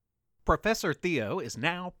Professor Theo is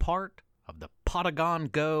now part of the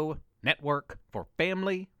Potagon Go network for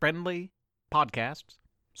family-friendly podcasts,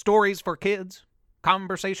 stories for kids,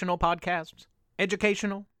 conversational podcasts,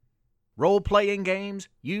 educational, role-playing games,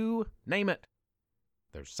 you name it.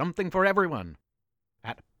 There's something for everyone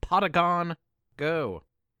at Potagon Go.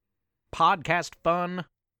 Podcast fun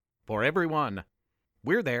for everyone.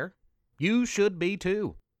 We're there. You should be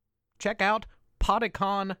too. Check out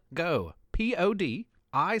Podicon Go. PODICONGO.com.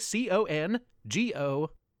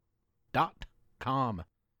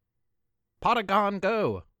 Potagon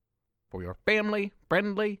Go for your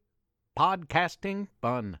family-friendly podcasting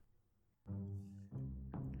fun.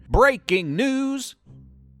 Breaking news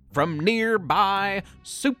from nearby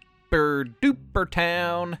super-duper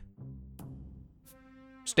town.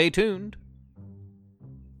 Stay tuned.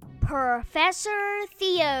 Professor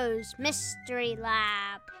Theo's Mystery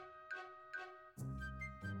Lab.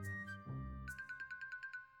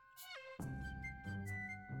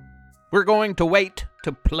 We're going to wait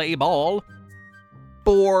to play ball,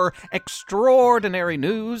 for extraordinary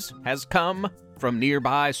news has come from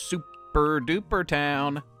nearby super-duper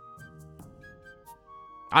town.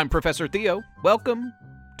 I'm Professor Theo. Welcome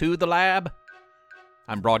to the lab.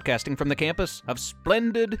 I'm broadcasting from the campus of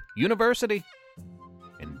Splendid University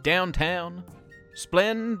in downtown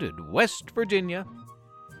Splendid, West Virginia.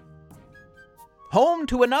 Home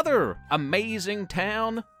to another amazing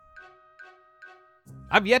town.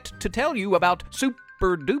 I've yet to tell you about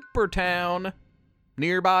Super Duper Town,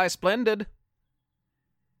 nearby Splendid.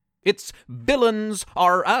 Its Villains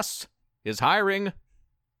Are Us is hiring,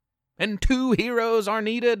 and 2 heroes are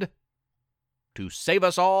needed to save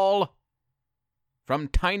us all from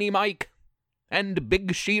Tiny Mike and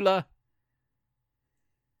Big Sheila.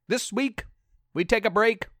 This week, we take a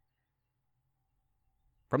break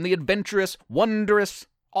from the adventurous, wondrous,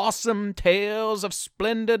 awesome tales of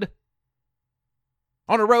Splendid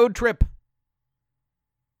on a road trip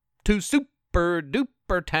to Super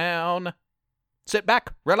Duper Town. Sit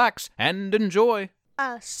back, relax, and enjoy.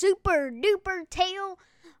 A super duper tale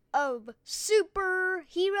of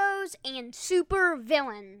superheroes and super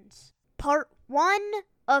villains. Part 1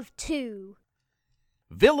 of 2.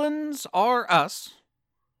 Villains Are Us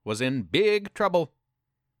was in big trouble.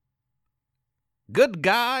 Good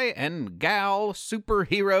guy and gal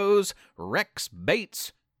superheroes Rex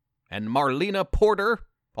Bates and Marlena Porter,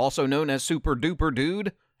 also known as Super Duper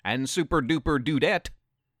Dude and Super Duper Dudette,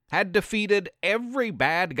 had defeated every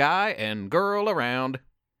bad guy and girl around.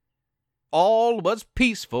 All was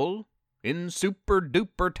peaceful in Super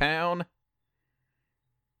Duper Town.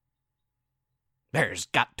 "There's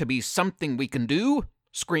got to be something we can do,"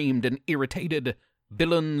 screamed an irritated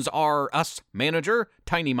Villains Are Us manager,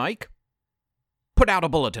 Tiny Mike. "Put out a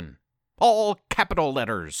bulletin, all capital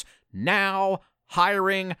letters, now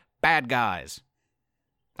hiring bad guys.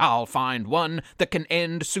 I'll find one that can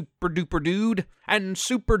end Super Duper Dude and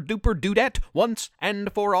Super Duper Dudette once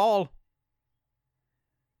and for all."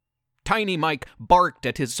 Tiny Mike barked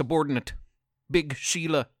at his subordinate, Big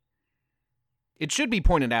Sheila. It should be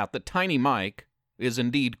pointed out that Tiny Mike is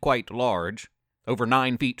indeed quite large, over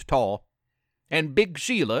 9 feet tall, and Big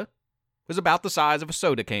Sheila is about the size of a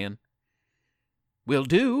soda can. "Will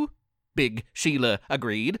do," Big Sheila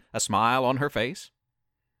agreed, a smile on her face.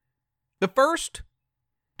 The first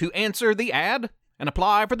to answer the ad and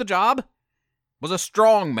apply for the job was a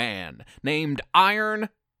strong man named Iron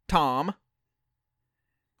Tom.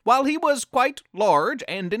 While he was quite large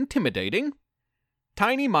and intimidating,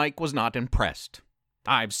 Tiny Mike was not impressed.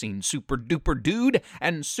 I've seen Super Duper Dude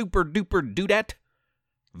and Super Duper Dudette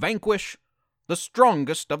vanquish the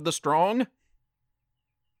strongest of the strong.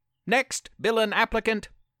 "Next villain applicant,"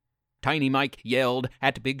 Tiny Mike yelled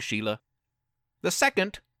at Big Sheila. The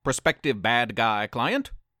second prospective bad guy client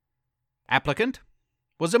applicant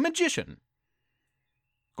was a magician,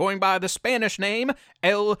 going by the Spanish name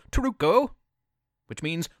El Truco, which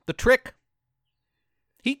means the trick.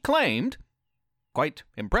 He claimed, quite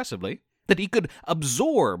impressively, that he could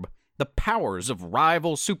absorb the powers of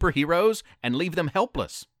rival superheroes and leave them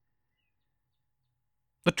helpless.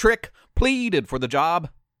 The trick pleaded for the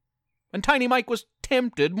job, and Tiny Mike was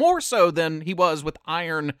tempted more so than he was with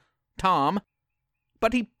Iron Tom,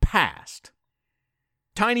 but he passed.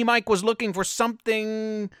 Tiny Mike was looking for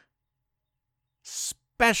something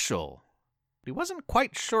special. He wasn't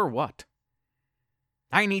quite sure what.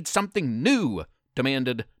 "I need something new,"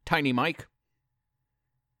 demanded Tiny Mike.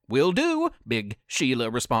 "Will do," Big Sheila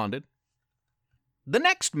responded. The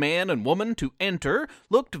next man and woman to enter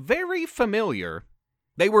looked very familiar.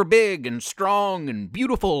 They were big and strong and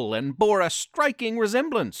beautiful and bore a striking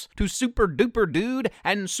resemblance to Super Duper Dude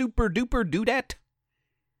and Super Duper Dudette.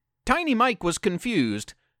 Tiny Mike was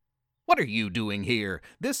confused. "What are you doing here?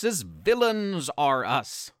 This is Villains Are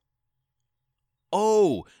Us."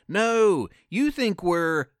 "Oh, no, you think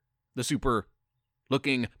we're..." the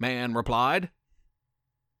super-looking man replied.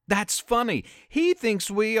 "That's funny. He thinks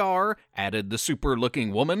we are," added the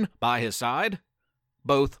super-looking woman by his side.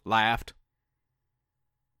 Both laughed.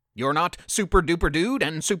 "You're not Super Duper Dude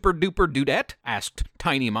and Super Duper Dudette?" asked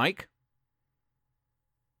Tiny Mike.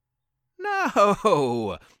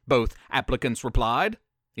 "No," both applicants replied,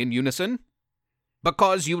 in unison.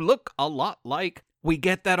 "Because you look a lot like..." "We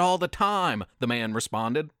get that all the time," the man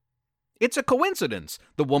responded. "It's a coincidence,"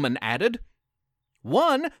 the woman added.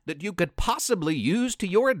 "One that you could possibly use to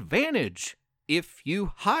your advantage, if you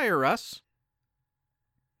hire us."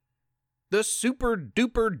 The Super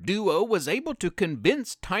Duper duo was able to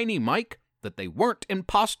convince Tiny Mike that they weren't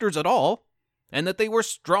imposters at all, and that they were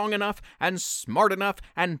strong enough and smart enough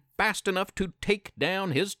and fast enough to take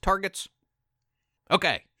down his targets.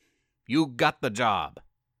 "Okay, you got the job."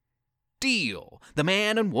 Deal. The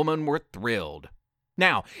man and woman were thrilled.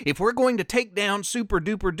 "Now, if we're going to take down Super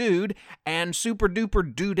Duper Dude and Super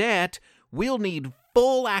Duper Dudette, we'll need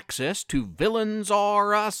full access to Villains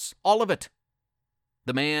Are Us, all of it,"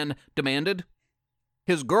 the man demanded.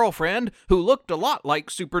 His girlfriend, who looked a lot like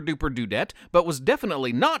Super Duper Dudette, but was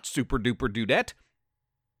definitely not Super Duper Dudette,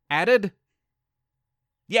 added,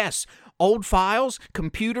 "Yes, old files,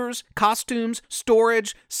 computers, costumes,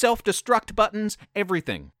 storage, self-destruct buttons,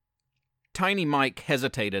 everything." Tiny Mike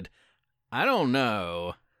hesitated. "I don't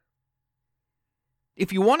know."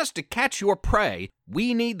 "If you want us to catch your prey,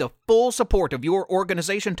 we need the full support of your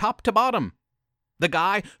organization top to bottom." The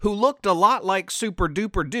guy who looked a lot like Super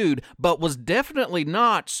Duper Dude, but was definitely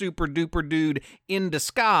not Super Duper Dude in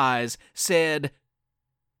disguise, said,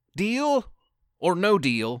 "Deal or no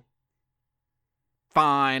deal?"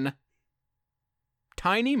 "Fine."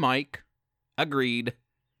 Tiny Mike agreed.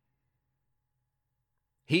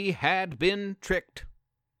 He had been tricked.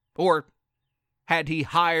 Or had he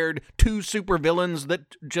hired two supervillains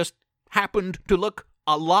that just happened to look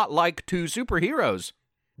a lot like two superheroes?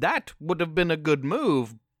 That would have been a good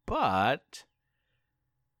move, but...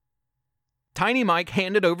 Tiny Mike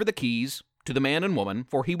handed over the keys to the man and woman,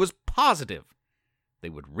 for he was positive they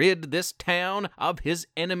would rid this town of his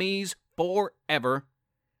enemies forever.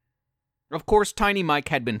 Of course, Tiny Mike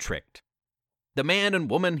had been tricked. The man and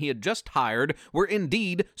woman he had just hired were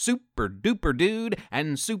indeed Super Duper Dude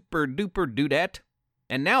and Super Duper Dudette,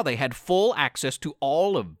 and now they had full access to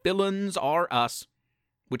all of Villains Are Us,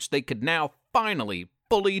 which they could now finally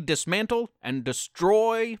fully dismantle and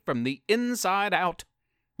destroy from the inside out,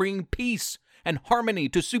 bring peace and harmony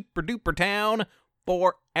to Super Duper Town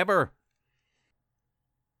forever.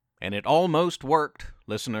 And it almost worked,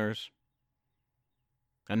 listeners.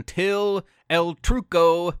 Until El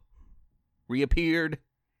Truco reappeared.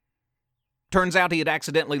 Turns out he had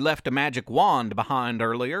accidentally left a magic wand behind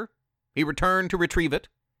earlier. He returned to retrieve it,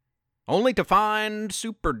 only to find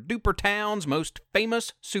Super Duper Town's most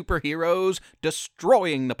famous superheroes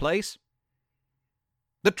destroying the place.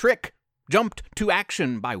 The trick jumped to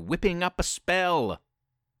action by whipping up a spell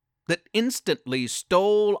that instantly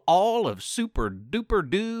stole all of Super Duper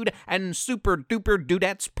Dude and Super Duper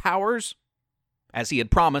Dudette's powers, as he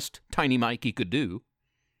had promised Tiny Mike he could do,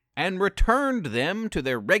 and returned them to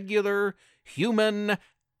their regular, human,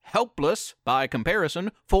 helpless, by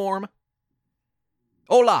comparison, form.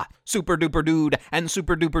 "Hola, Super Duper Dude and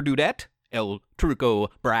Super Duper Dudette," El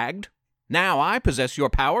Truco bragged. "Now I possess your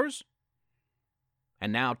powers.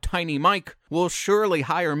 And now Tiny Mike will surely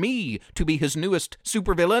hire me to be his newest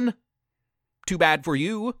supervillain. Too bad for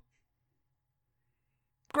you."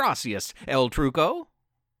 "Gracias, El Truco."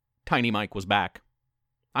 Tiny Mike was back.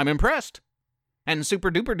 "I'm impressed. And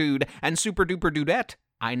Super Duper Dude and Super Duper Dudette,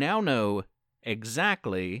 I now know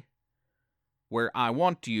exactly where I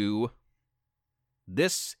want you.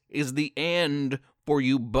 This is the end for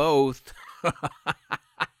you both."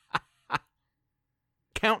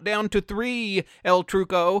 "Count down to 3, El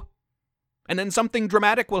Truco, and then something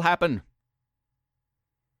dramatic will happen."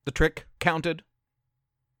 The trick counted.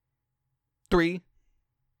 3,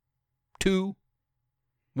 2,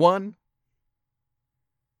 1.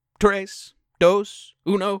 Tres, dos,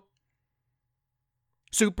 uno.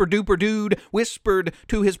 Super Duper Dude whispered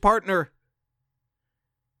to his partner,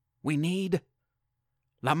 "We need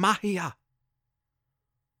la magia."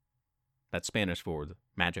 That's Spanish for the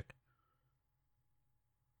magic.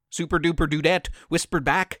 Super Duper Dudette whispered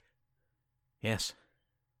back, "Yes,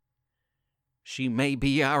 she may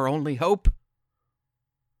be our only hope."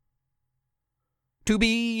 To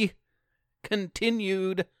be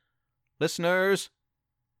continued, listeners.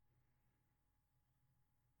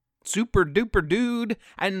 Super Duper Dude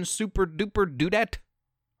and Super Duper Dudette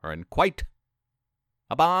are in quite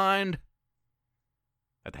a bind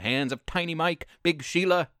at the hands of Tiny Mike, Big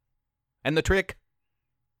Sheila, and the Trick.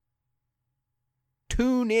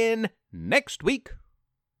 Tune in next week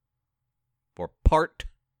for part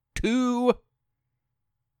 2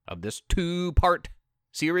 of this 2-part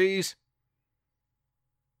series,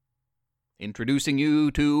 introducing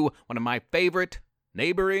you to one of my favorite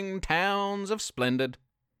neighboring towns of Splendid.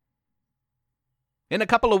 In a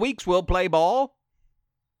couple of weeks, we'll play ball.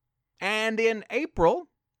 And in April,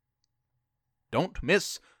 don't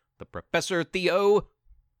miss the Professor Theo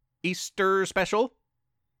Easter special.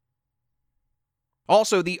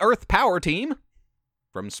 Also, the Earth Power Team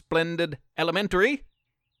from Splendid Elementary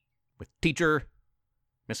with teacher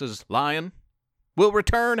Mrs. Lyon will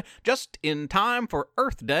return just in time for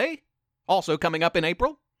Earth Day, also coming up in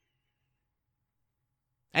April.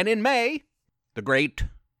 And in May, the great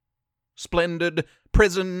Splendid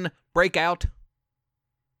Prison Breakout.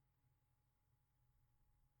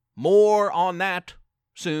 More on that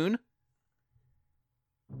soon.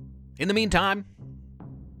 In the meantime,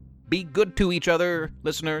 be good to each other,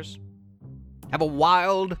 listeners. Have a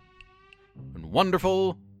wild and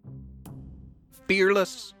wonderful,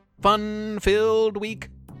 fearless, fun-filled week.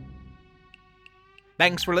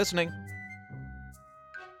 Thanks for listening.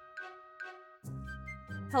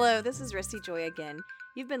 Hello, this is Risty Joy again.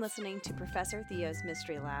 You've been listening to Professor Theo's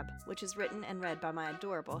Mystery Lab, which is written and read by my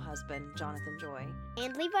adorable husband, Jonathan Joy.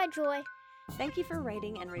 And Levi Joy. Thank you for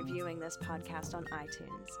rating and reviewing this podcast on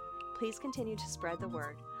iTunes. Please continue to spread the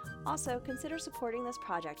word. Also, consider supporting this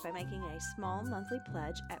project by making a small monthly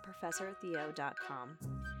pledge at ProfessorTheo.com.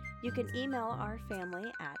 You can email our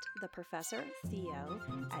family at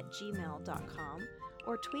theprofessortheo@gmail.com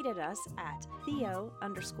or tweet at us at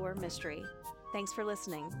Theo_mystery. Thanks for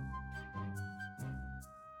listening.